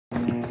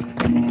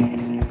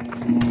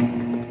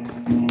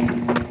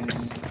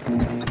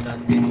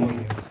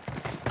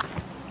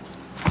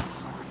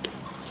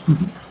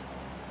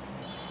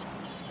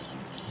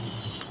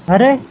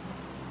अरे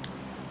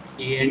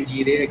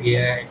ANG दे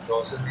गया है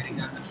क्रॉस मेरे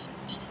ख्याल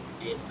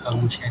ये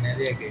मुशैना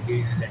दे गए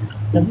हैं लैंडर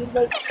शबीर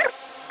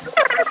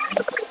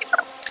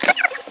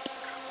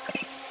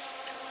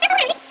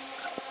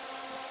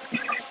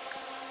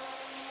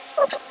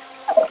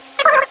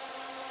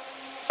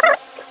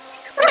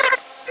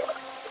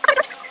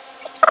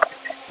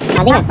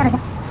भाई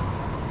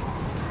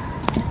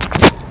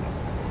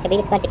कभी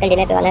इस बार चिकन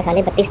डिनर पे वाला है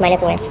साले 32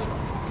 माइनस हुए हैं।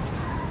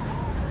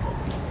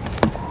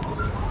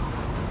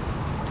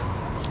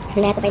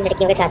 मैं तो भाई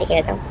लड़कियों के शादी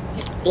करता हूँ,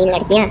 3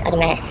 लड़कियां और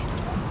मैं।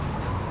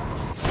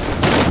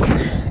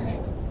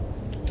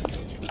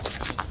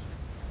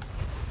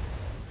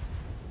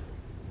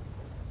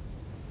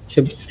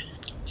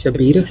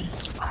 शबीर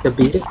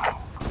शबीर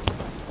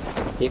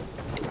एक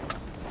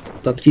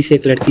पबजी से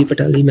एक लड़की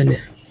पटा ली मैंने।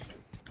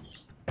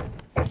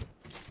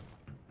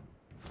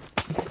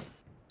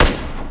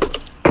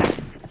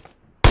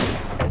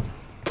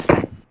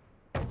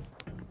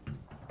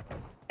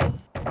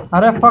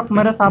 अरे फक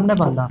मेरे सामने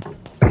बंदा,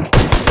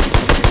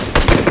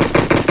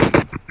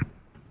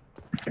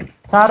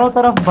 चारों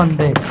तरफ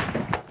बंदे।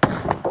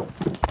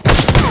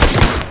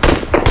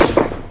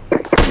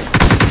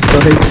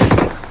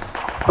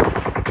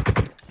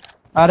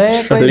 अरे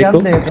कोई साले को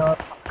गन दे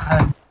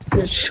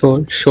दो।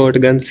 शॉर्ट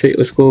गन से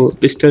उसको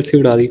पिस्टल से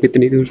उड़ा दी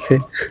कितनी दूर से।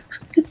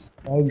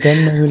 भाई गन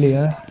नहीं मिली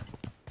यार।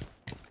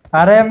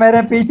 अरे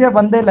मेरे पीछे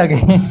बंदे लगे।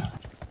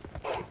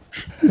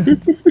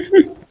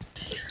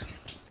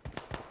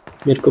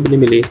 मेरे को भी नहीं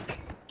मिली,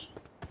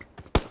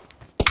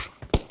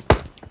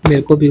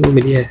 मेरे को भी वो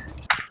मिली है।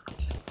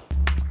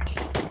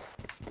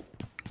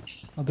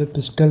 अबे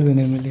पिस्टल भी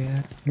नहीं मिली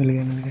यार। मिल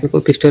गया मेरे को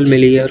पिस्टल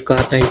मिली है और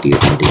कार 98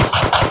 मिली है।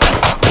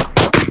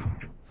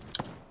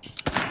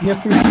 ये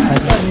पिस्टल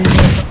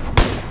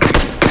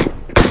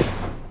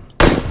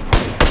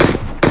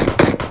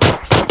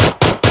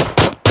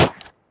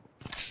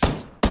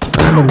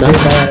बंदा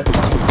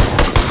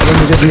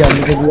मुझे दिया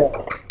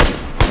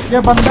ये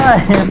बंदा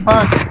है।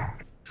 फक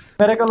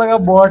मेरे को लगा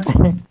बॉट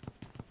है।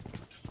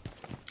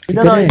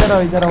 इधर आओ इधर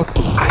आओ इधर आओ,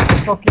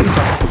 उसको किल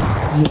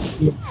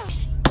करो।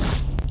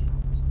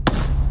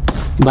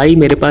 भाई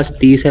मेरे पास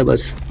 30 है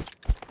बस।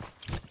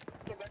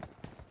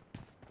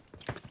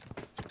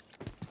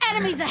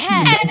 Enemies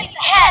ahead! Enemies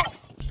ahead!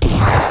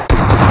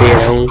 दे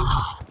रहा हूँ।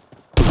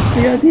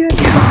 दिया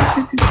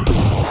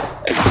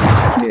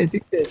ऐसी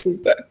कैसे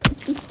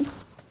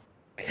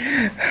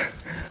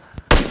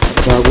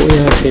भागो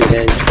यहाँ से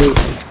बहन।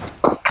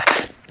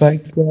 भाई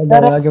क्या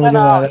दबा के मुझे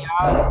मारा।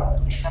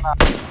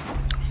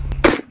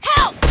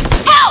 Help!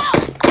 Help!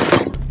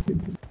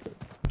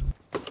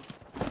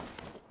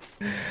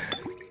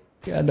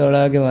 क्या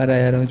दौड़ा के मारा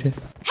यार मुझे।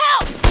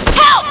 Help!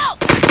 Help!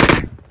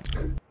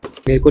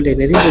 मेरे को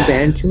लेने दे, वो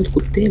बहन चोद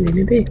कुत्ते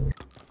लेने दे।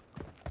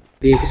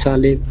 देख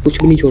साले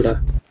कुछ भी नहीं छोड़ा,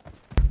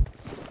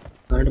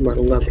 काट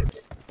मारूंगा मैं।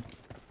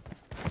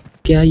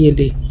 क्या ये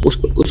ले,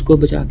 उसको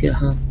बचा के।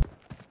 हाँ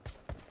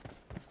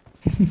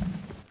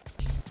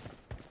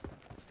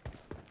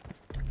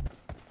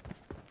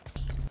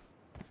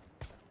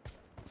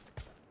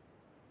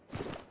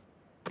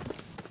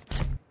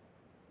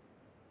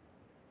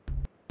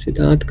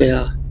सिद्धांत गया।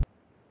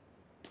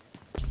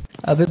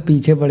 अबे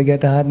पीछे पड़ गया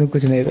था, हाथ में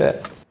कुछ नहीं था।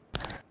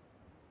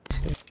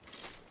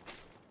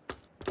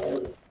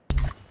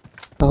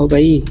 आओ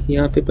भाई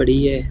यहाँ पे पड़ी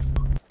है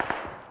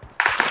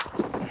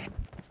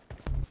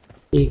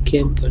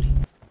AKM पड़ी।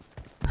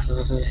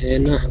 हाँ हाँ है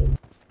ना।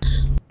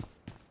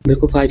 मेरे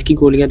को 5 की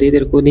गोलियां दे,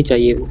 तेरे को नहीं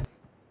चाहिए वो।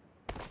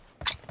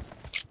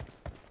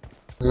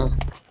 हाँ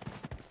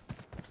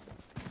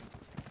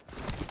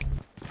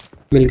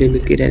मिल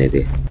गई रहने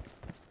दे।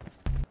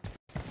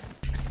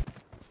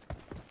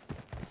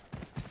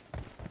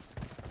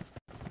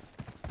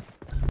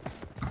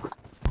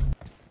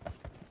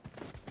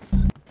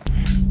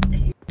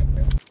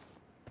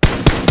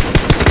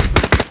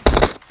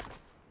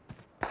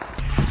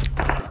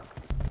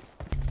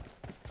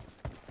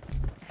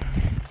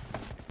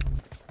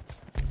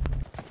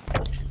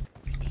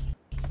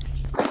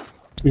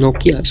 नॉक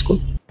किया इसको।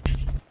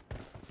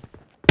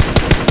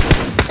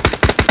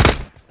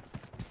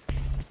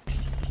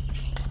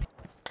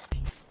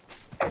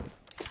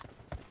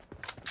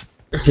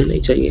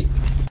 नहीं चाहिए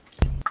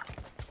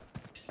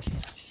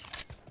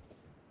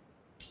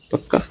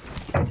पक्का।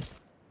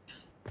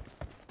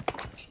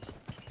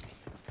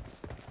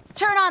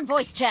 Turn on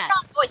voice chat.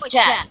 Voice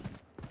chat.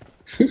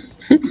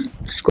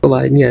 उसको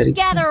आवाज नहीं आ रही।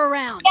 Gather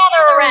around.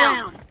 Gather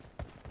around.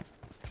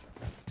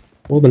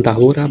 वो बंदा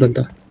हो रहा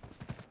बंदा।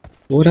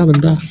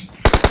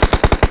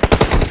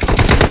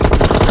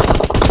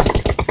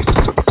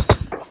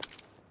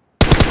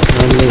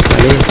 सामने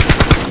साले।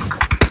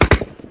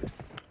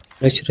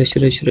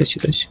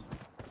 रश।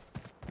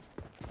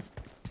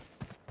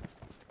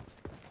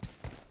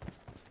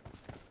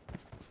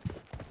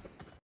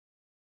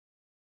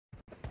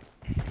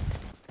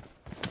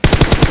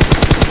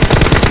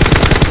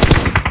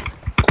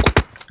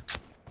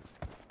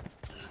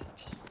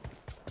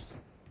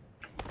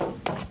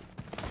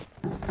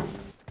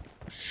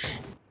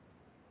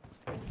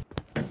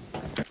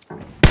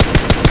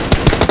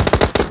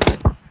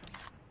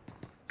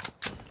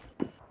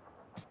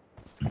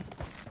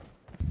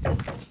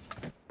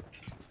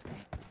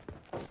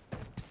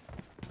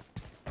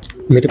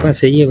 मेरे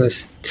पास यही है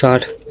बस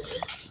 60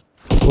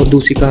 और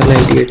दूसरी कार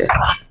 98 है।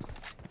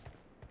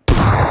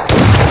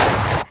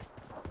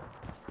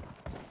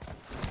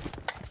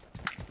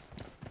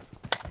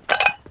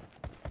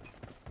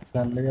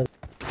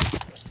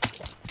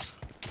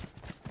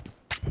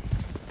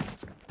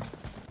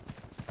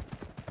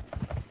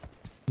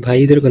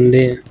 भाई इधर बंदे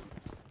हैं,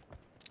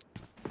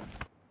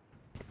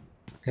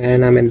 है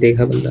ना, मैंने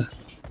देखा बंदा।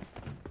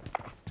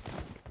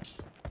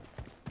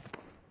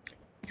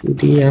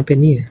 चूती यहाँ पे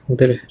नहीं है,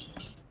 उधर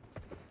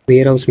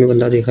वेयर हाउस में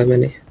बंदा देखा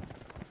मैंने,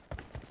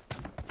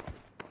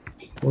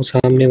 वो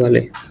सामने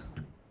वाले।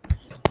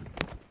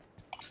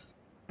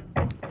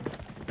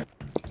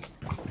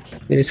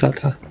 मेरे साथ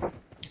था।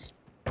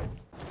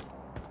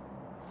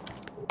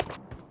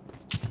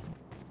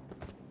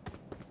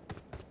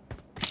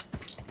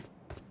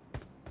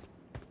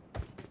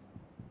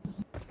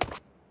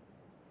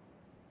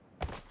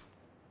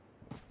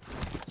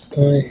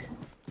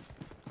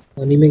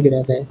 पानी में गिरा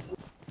है,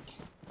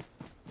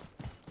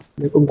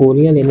 मेरे को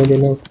गोलियां लेने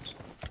देना।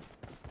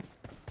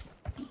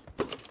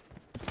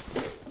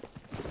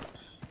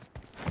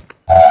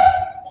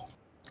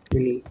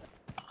 मिली।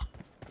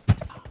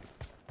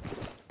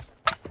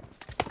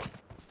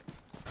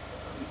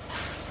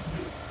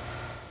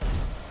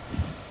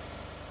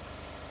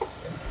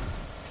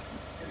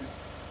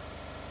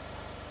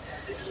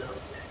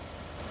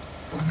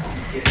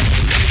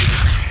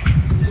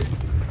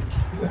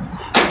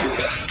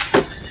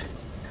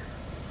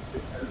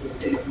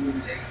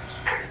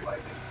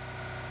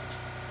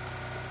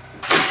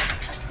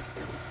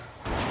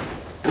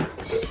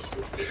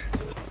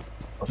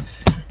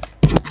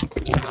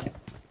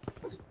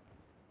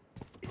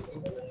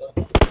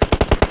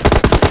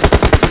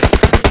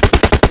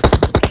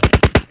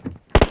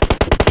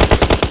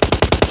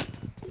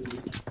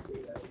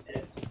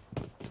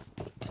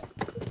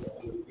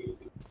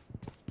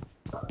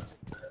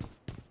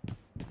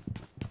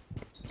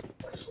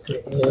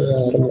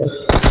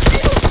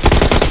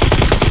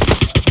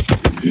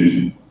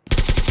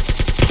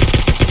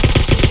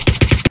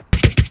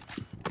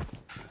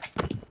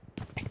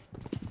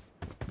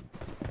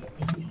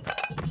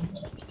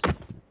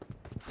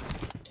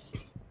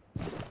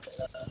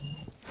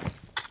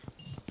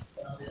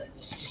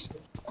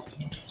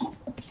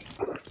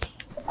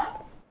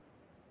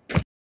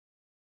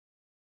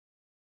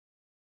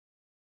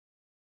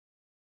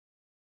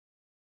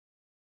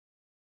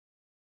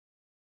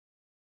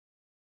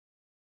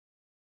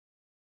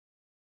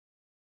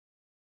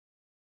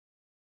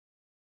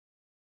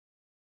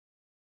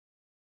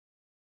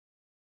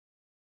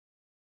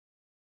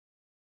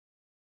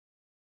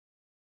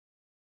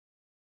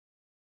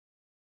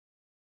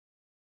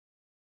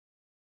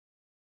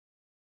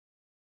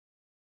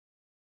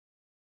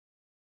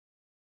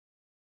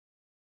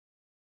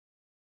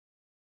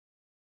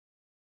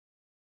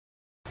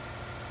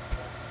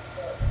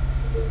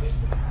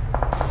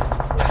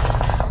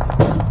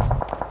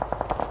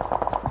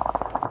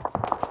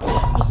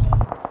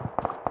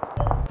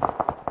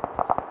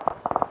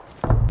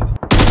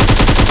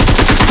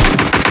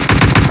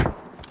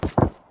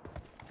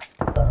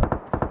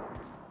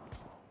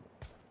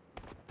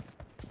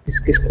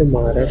 किसको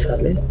मारा है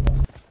साले?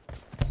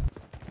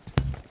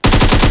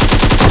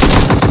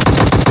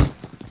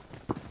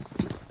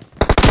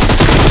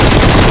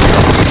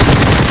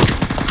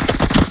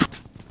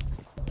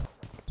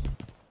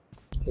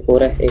 एक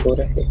और है, एक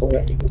और है, एक और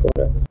है, एक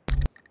और है।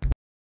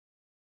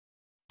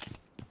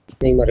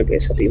 नहीं मर गए,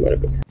 सभी मर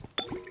गए।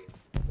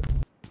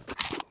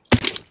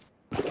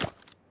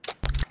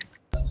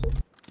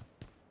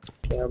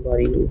 क्या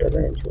भारी लूट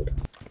है छोटा।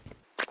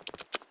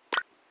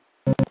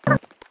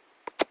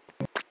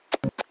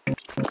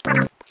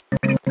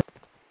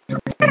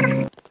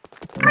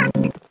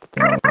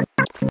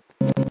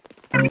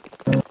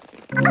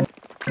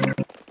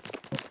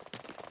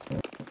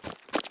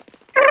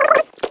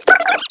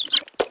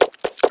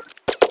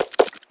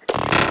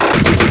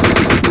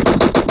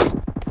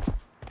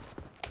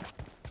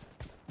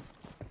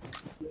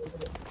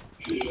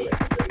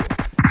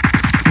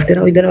 इधर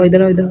आओ, इधर आओ,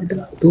 इधर आओ, इधर आओ, इधर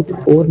आओ। तो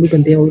और भी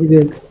बंदे हैं, और भी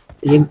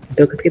ये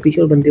दरख्त के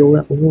पीछे और बंदे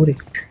होगा और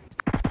एक।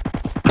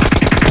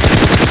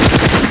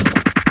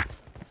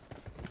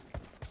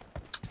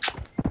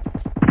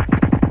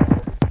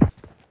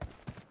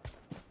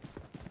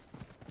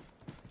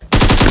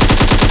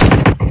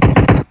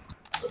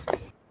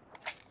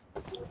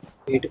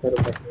 वेट करो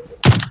भाई।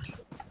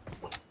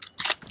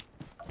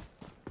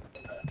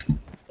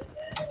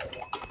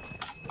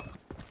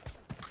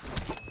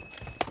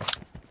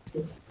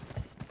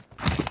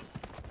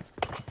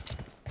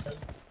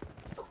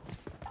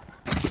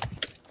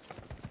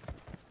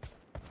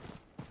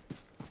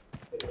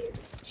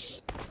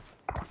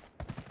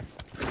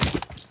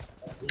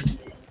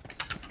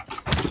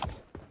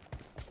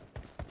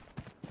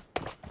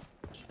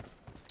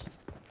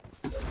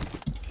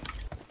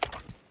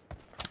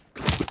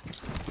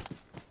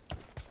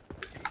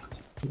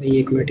 भाई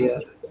एक मिनट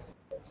यार।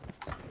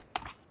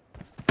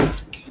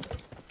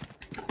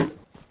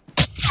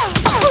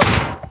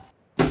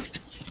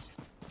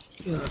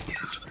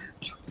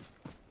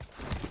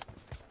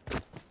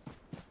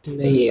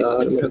 नहीं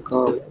यार मेरा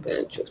काम है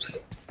बेंच उठे।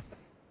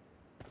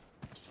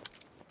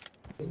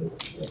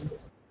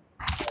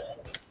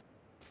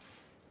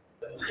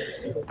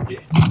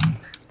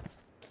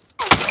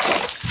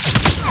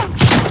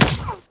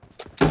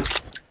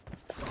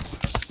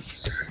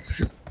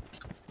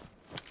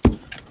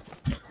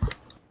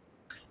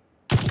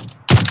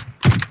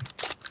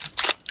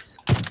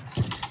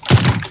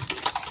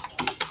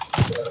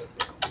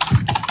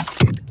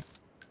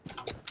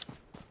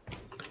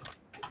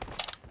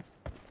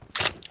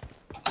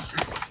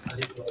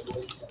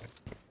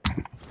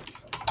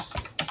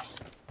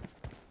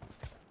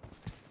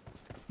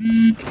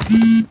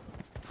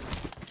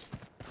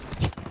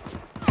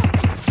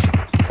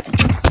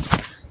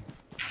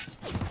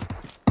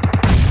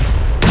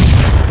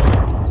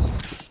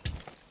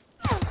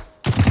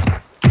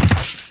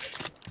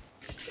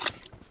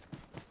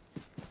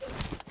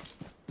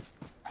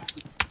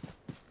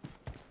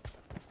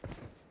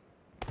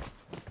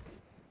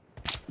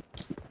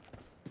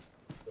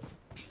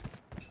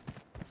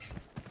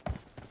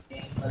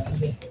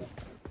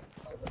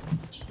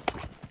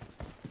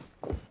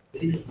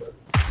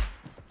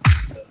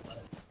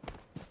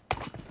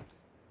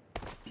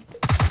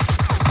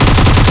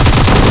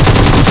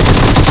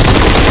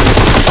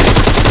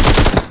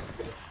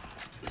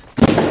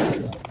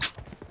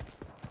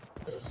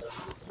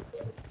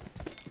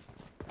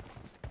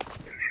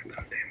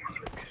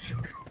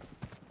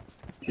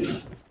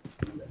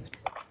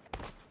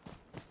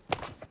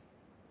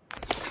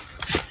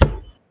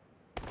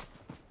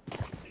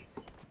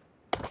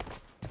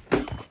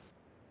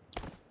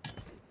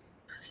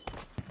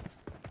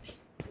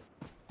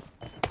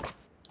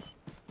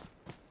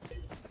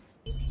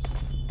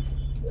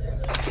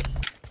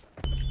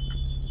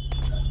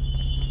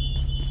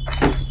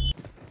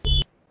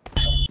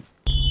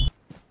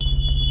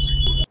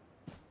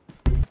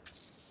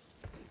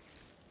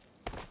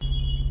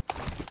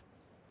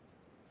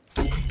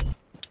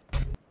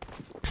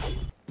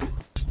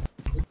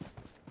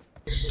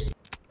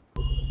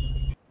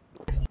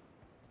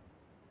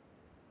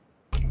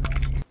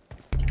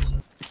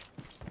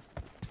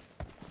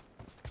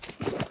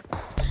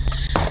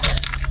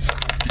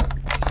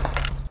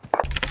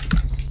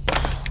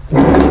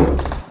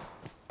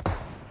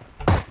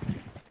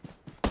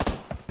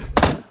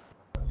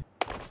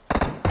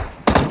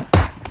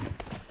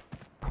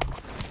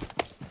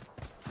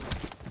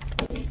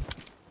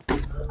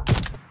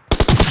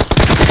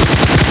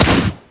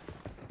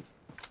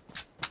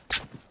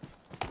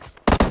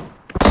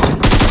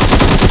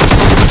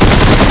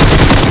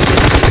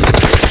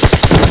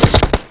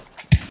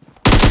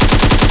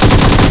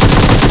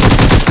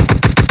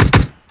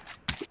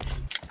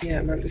 Yeah,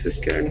 ma'am, this is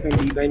Karen from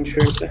Viva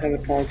Insurance. I have a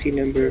policy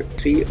number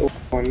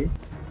 301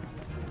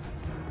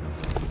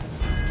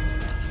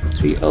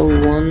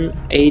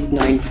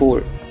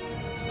 301894.